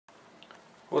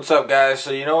What's up, guys?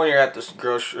 So you know when you're at this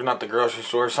grocery, not the grocery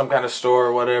store, some kind of store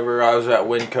or whatever. I was at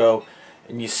Winco,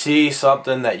 and you see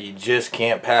something that you just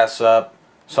can't pass up.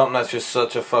 Something that's just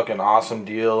such a fucking awesome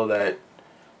deal that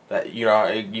you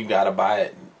know you gotta buy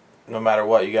it. No matter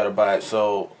what, you gotta buy it.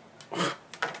 So,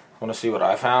 want to see what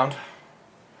I found?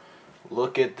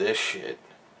 Look at this shit.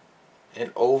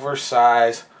 An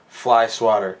oversized fly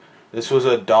swatter. This was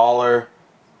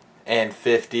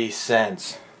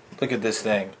 $1.50. Look at this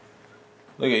thing.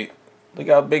 Look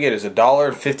how big it is.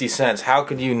 $1.50. How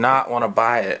could you not want to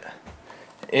buy it?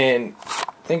 And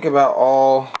think about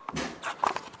all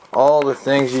the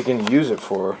things you can use it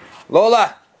for.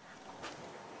 Lola!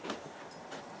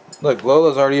 Look,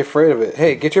 Lola's already afraid of it.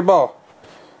 Hey, get your ball.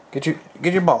 Get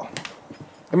your ball.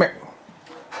 Come here.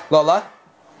 Lola.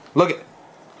 Look it.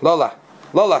 Lola.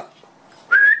 Lola.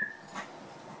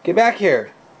 Get back here.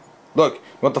 Look, you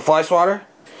want the fly swatter?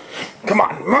 Come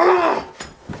on.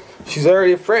 She's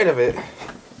already afraid of it.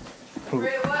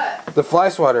 Afraid of what? The fly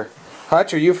swatter.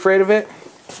 Hutch, are you afraid of it?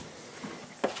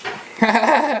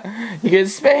 You get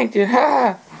spanked, dude.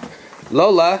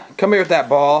 Lola, come here with that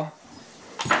ball.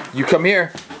 You come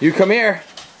here. You come here.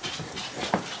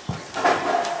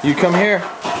 You come here.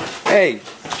 Hey.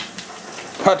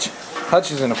 Hutch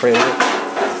isn't afraid of it.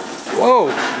 Whoa,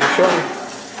 you're showing.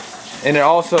 And it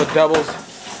also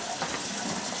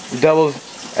doubles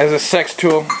as a sex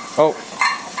tool. Oh.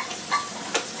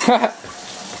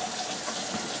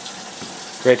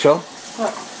 Rachel,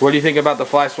 what do you think about the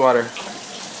fly swatter?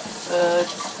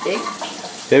 Steak?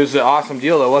 It was an awesome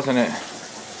deal though, wasn't it?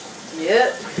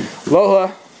 Yep.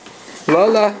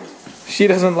 Lola, she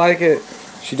doesn't like it.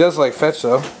 She does like fetch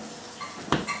though.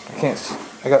 I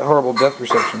got horrible depth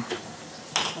perception.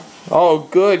 Oh,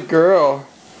 good girl.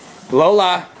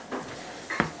 Lola.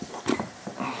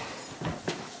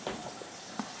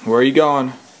 Where are you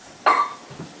going?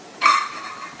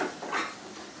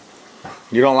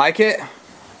 You don't like it?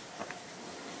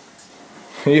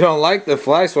 You don't like the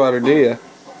fly swatter, do you?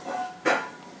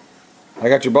 I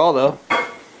got your ball though.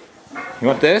 You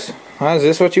want this? Huh? Is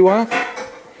this what you want?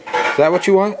 Is that what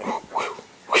you want?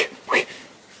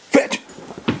 Fetch!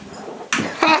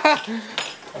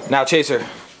 Now chase her.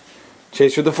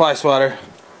 Chase her the fly swatter.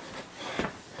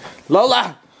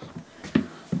 Lola!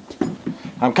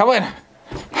 I'm coming.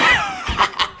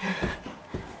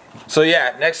 So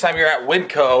yeah, next time you're at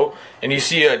Winco and you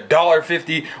see a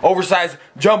 $1.50 oversized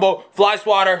jumbo fly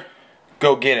swatter,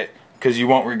 go get it, because you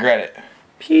won't regret it.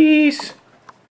 Peace.